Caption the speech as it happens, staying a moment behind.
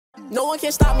No one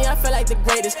can stop me, I feel like the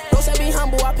greatest. Don't say be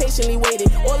humble, I patiently waited.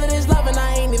 All of this love and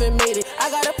I ain't even made it. I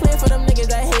got a plan for them niggas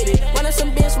that hate it. Running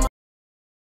some bands for my...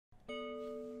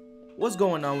 What's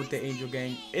going on with the Angel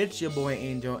Gang? It's your boy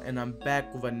Angel, and I'm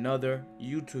back with another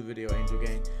YouTube video, Angel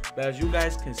Gang. But as you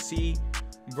guys can see,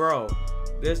 bro,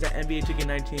 there's the NBA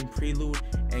 2K19 prelude,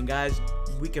 and guys,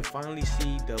 we can finally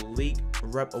see the League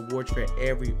Rep Awards for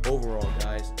every overall,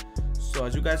 guys. So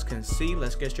as you guys can see,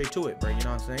 let's get straight to it, bro. You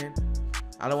know what I'm saying?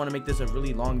 I don't want to make this a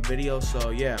really long video,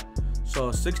 so yeah.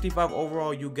 So 65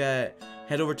 overall, you get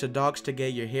head over to Docs to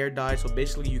get your hair dyed. So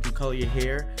basically, you can color your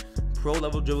hair. Pro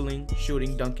level dribbling,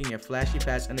 shooting, dunking, and flashy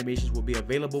fast animations will be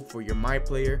available for your My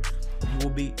Player.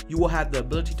 You will have the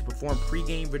ability to perform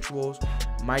pre-game rituals.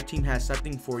 My team has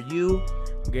something for you.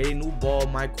 Get a new ball.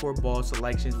 My core ball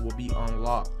selections will be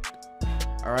unlocked.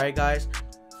 All right, guys.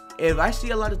 If I see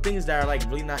a lot of things that are like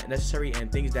really not necessary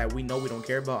and things that we know we don't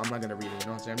care about, I'm not gonna read it. You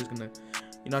know what I'm saying? I'm just gonna,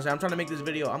 you know what I'm saying? I'm trying to make this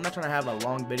video. I'm not trying to have a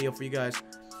long video for you guys.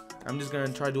 I'm just gonna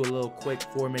try to do a little quick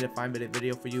 4-minute, 5-minute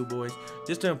video for you boys,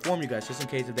 just to inform you guys, just in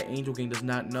case if the Angel Gang does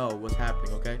not know what's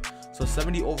happening. Okay, so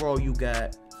 70 overall, you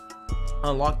got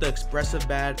unlock the expressive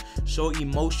badge, show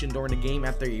emotion during the game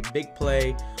after a big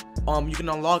play. You can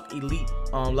unlock elite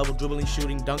level dribbling,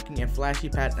 shooting, dunking, and flashy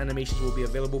pass animations will be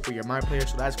available for your My Player,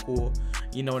 so that's cool.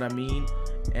 You know what I mean?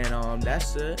 And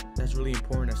that's it. That's really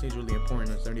important. That seems really important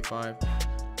at 75.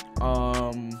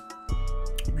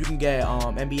 You can get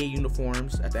NBA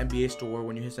uniforms at the NBA store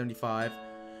when you hit 75.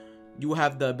 You will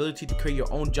have the ability to create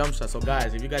your own jump shots. So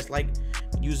guys, if you guys like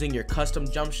using your custom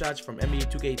jump shots from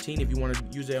NBA 2K18, if you want to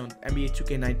use it on NBA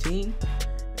 2K19,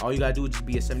 all you gotta do is just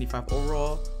be a 75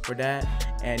 overall for that.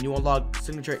 And you unlock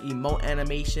signature emote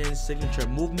animations, signature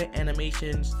movement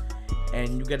animations,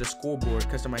 and you get a scoreboard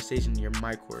customization in your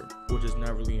My Court, which is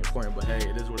not really important, but hey,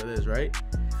 it is what it is, right?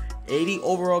 80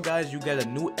 overall, guys, you get a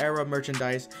new era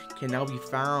merchandise can now be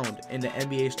found in the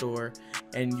NBA store,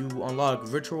 and you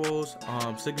unlock rituals,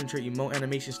 signature emote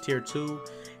animations tier 2,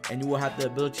 and you will have the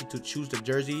ability to choose the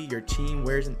jersey your team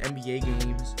wears in NBA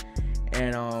games.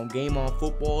 And game on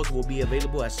footballs will be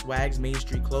available at Swag's Main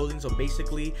Street Clothing. So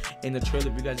basically, in the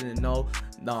trailer, if you guys didn't know,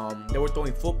 they were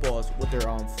throwing footballs with their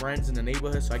friends in the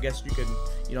neighborhood. So I guess you could, you know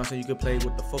what I'm saying, you could play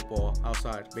with the football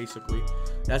outside, basically.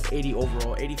 That's 80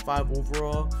 overall. 85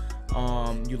 overall,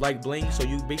 you like bling, so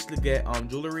you basically get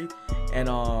jewelry and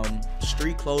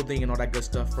street clothing and all that good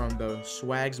stuff from the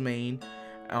Swag's Main.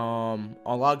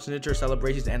 Unlock signature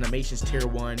celebrations animations tier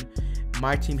 1.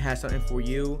 My team has something for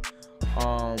you.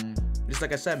 Just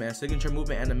like I said, man, signature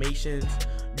movement animations.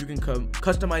 You can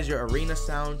customize your arena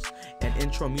sounds and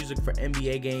intro music for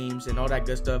NBA games and all that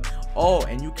good stuff. Oh,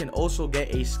 and you can also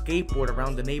get a skateboard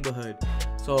around the neighborhood.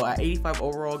 So at 85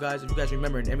 overall, guys, if you guys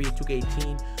remember in NBA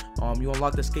 2K18, you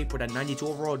unlock the skateboard at 92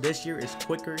 overall. This year is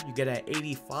quicker. You get it at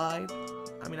 85.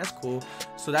 I mean, that's cool.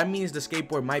 So that means the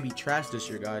skateboard might be trash this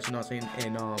year, guys. You know what I'm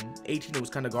saying? In 18, it was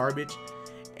kind of garbage.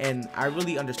 And I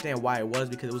really understand why it was,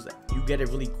 because it was, you get it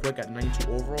really quick at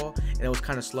 92 overall, and it was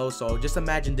kind of slow. So just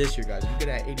imagine this year, guys. You get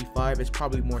it at 85, it's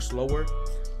probably more slower.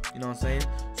 You know what I'm saying?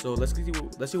 So let's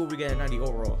see what we get at 90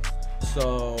 overall.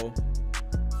 So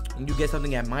when you get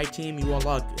something at My Team, you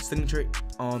unlock signature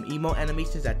emote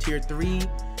animations at tier 3.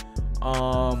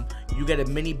 You get a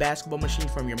mini basketball machine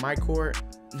from your My Court.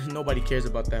 Nobody cares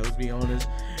about that, let's be honest.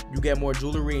 You get more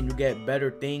jewelry and you get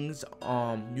better things.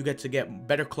 You get to get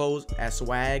better clothes at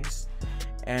Swags.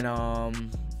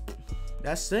 And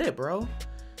that's it, bro.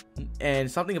 And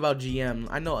something about GM.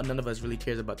 I know none of us really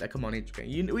cares about that. Come on,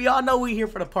 we all know we're here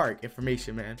for the park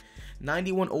information, man.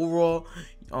 91 overall,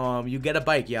 you get a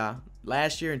bike, yeah.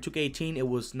 Last year in 2K18, it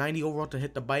was 90 overall to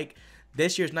hit the bike.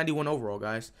 This year's 91 overall,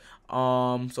 guys.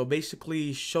 So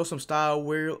basically, show some style.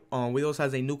 Wheels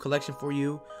has a new collection for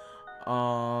you.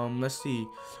 Let's see.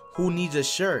 Who needs a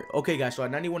shirt? Okay, guys. So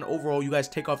at 91 overall, you guys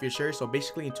take off your shirt. So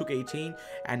basically, in 2K18,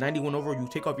 at 91 overall, you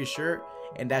take off your shirt,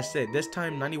 and that's it. This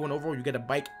time, 91 overall, you get a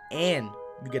bike and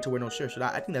you get to wear no shirt. So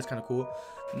I think that's kind of cool.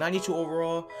 92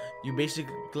 overall, you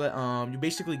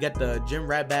basically get the gym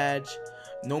rat badge.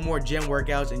 No more gym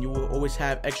workouts, and you will always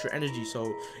have extra energy.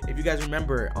 So if you guys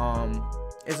remember,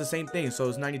 it's the same thing. So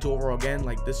it's 92 overall again,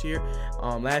 like this year.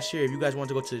 Last year, if you guys want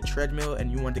to go to the treadmill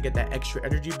and you want to get that extra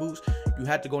energy boost, you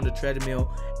had to go on the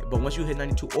treadmill. But once you hit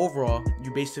 92 overall,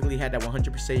 you basically had that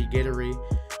 100%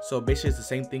 Gatorade. So basically, it's the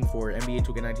same thing for NBA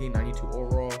 2K19, 92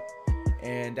 overall.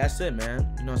 And that's it,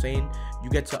 man. You know what I'm saying? You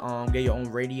get to get your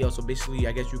own radio. So basically,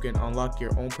 I guess you can unlock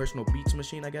your own personal beats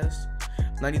machine, I guess.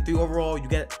 93 overall, you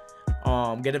get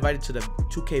get invited to the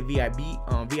 2K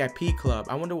VIP club.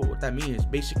 I wonder what that means.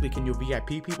 Basically, can you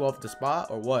VIP people off the spot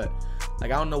or what?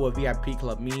 Like, I don't know what VIP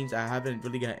club means. I haven't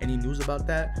really got any news about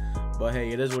that, but hey,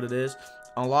 it is what it is.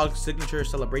 Unlock signature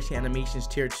celebration animations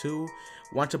tier 2.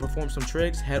 Want to perform some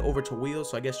tricks? Head over to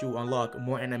wheels. So I guess you unlock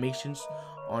more animations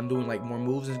on doing like more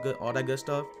moves and good, all that good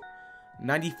stuff.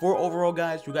 94 overall,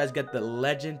 guys. You guys get the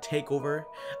legend takeover.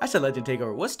 I said legend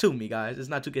takeover. What's to me, guys? It's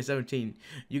not 2K17.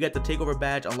 You get the takeover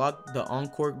badge. Unlock the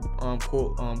encore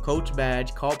coach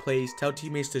badge. Call plays. Tell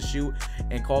teammates to shoot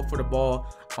and call for the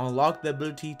ball. Unlock the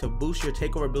ability to boost your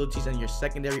takeover abilities and your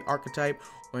secondary archetype,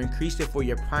 or increase it for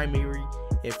your primary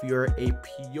if you're a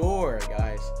pure,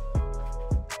 guys.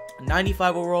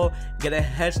 95 overall, get a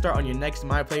head start on your next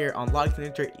My Player. Unlock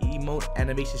signature emote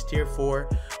animations tier 4.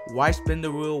 Why spin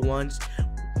the wheel once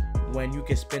when you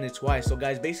can spin it twice? So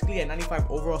guys, basically at 95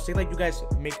 overall, say like you guys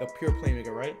make a pure playmaker,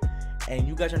 right? And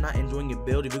you guys are not enjoying your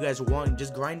build. If you guys want,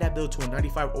 just grind that build to a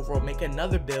 95 overall, make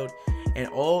another build, and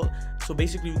all. So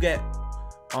basically you get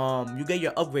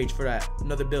your upgrades for that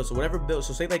another build. So whatever build,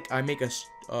 so say like I make a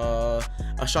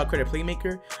shot creator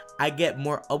playmaker, I get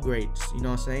more upgrades, you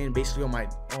know what I'm saying, basically on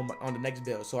the next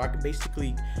build. So I can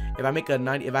basically, if I make a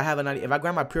 90, if I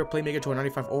grind my pure playmaker to a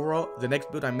 95 overall, the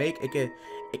next build I make, it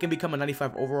can become a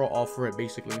 95 overall all for it,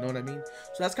 basically, you know what I mean?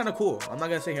 So that's kind of cool. I'm not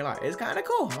gonna say here lie, it's kind of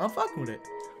cool. I'm fucking with it.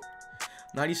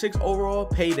 96 overall,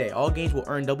 payday. All games will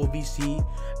earn double VC.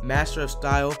 Master of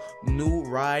Style, new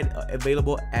ride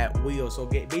available at wheels. So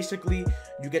basically,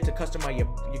 you get to customize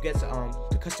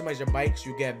your bikes.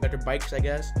 You get better bikes, I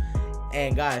guess.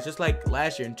 And guys, just like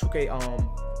last year in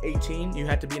 2K18, you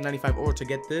had to be a 95 overall to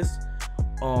get this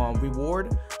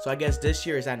reward. So I guess this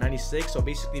year is at 96. So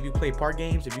basically, if you play park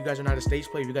games, if you guys are not a stage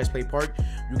player, if you guys play park,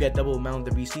 you get double amount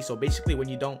of the VC. So basically, when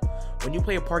you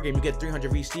play a park game, you get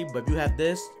 300 VC. But if you have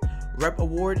this rep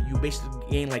award, you basically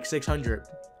gain like 600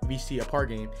 VC a part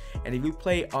game. And if you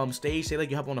play stage, say like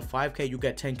you have on a 5K, you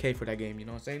get 10K for that game, you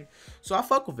know what I'm saying? So I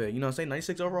fuck with it, you know what I'm saying?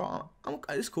 96 overall,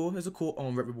 it's cool. It's a cool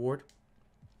rep reward.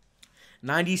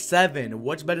 97,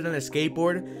 what's better than a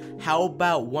skateboard? How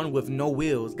about one with no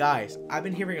wheels? Guys, I've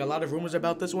been hearing a lot of rumors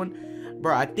about this one,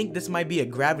 bro. I think this might be a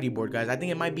gravity board, guys. I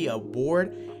think it might be a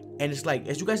board, and it's like,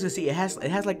 as you guys can see, it has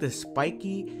like this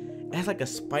spiky, it has like a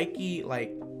spiky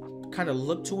like kind of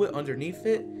look to it underneath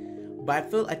it.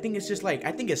 But I think it's just like,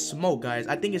 I think it's smoke, guys.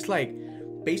 I think it's like,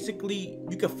 basically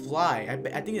you can fly.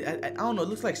 I think I don't know, it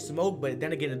looks like smoke, but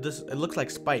then again it looks like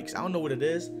spikes. I don't know what it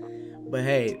is, but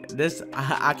hey, this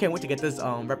I can't wait to get this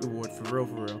rep reward for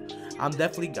real. I'm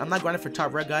not grinding for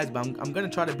top red, guys, but I'm gonna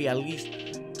try to be at least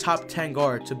top 10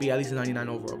 guard to be at least a 99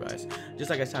 overall, guys. Just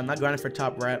like I said, I'm not grinding for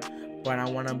top rep, but I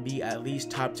want to be at least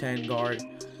top 10 guard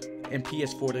in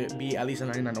PS4 to be at least a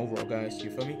 99 overall, guys. You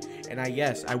feel me? And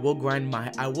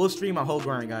I will stream my whole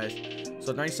grind, guys.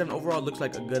 So 97 overall looks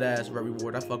like a good ass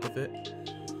reward. I fuck with it.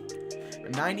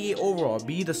 98 overall,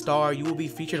 be the star. You will be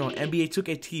featured on NBA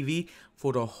 2K TV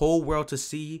for the whole world to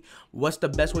see. What's the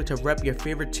best way to rep your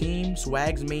favorite team?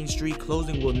 Swag's Main Street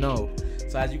closing will know.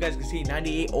 So as you guys can see,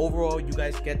 98 overall, you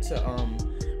guys get to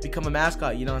become a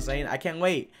mascot, you know what I'm saying? I can't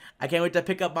wait to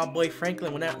pick up my boy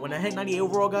Franklin when I hit 98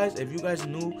 overall, guys. If you guys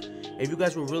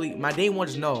were really my day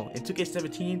ones, know in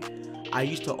 2K17 I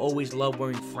used to always love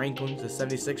wearing Franklin's, the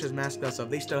 76ers mascot. So if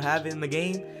they still have it in the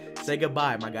game, say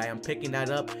goodbye, my guy. I'm picking that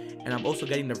up, and I'm also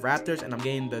getting the Raptors, and I'm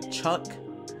getting the Chuck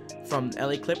from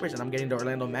LA Clippers, and I'm getting the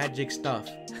Orlando Magic stuff.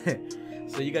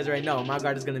 So you guys already know my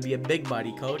guard is going to be a big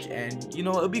body coach, and you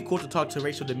know, it'll be cool to talk to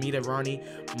Rachel Demita, Ronnie,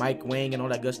 Mike Wang, and all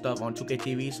that good stuff on 2K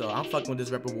TV. So I'm fucking with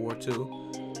this rep reward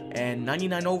too. And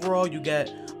 99 overall, you get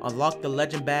unlock the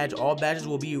legend badge. All badges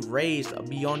will be raised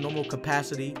beyond normal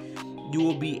capacity. You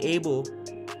will be able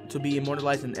to be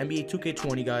immortalized in NBA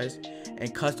 2K20, guys,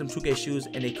 and custom 2K shoes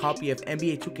and a copy of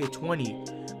NBA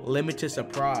 2K20 limited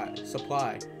supply.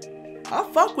 I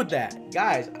fuck with that,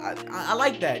 guys. I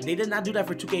like that. They did not do that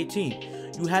for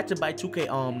 2K18. You had to buy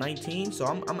 2K19, so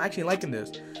I'm actually liking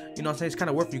this. You know what I'm saying? It's kind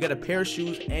of worth it. You get a pair of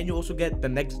shoes, and you also get the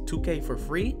next 2K for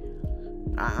free.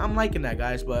 I'm liking that,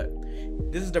 guys. But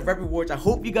this is the rep rewards. I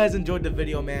hope you guys enjoyed the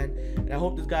video, man, and I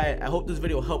hope this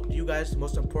video helped you guys.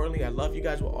 Most importantly, I love you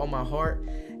guys with all my heart.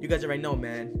 You guys already know,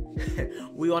 man.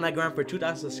 We on that grind for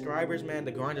 2,000 subscribers, man.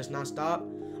 The grind does not stop.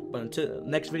 But until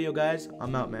next video, guys,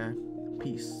 I'm out, man.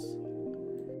 Peace.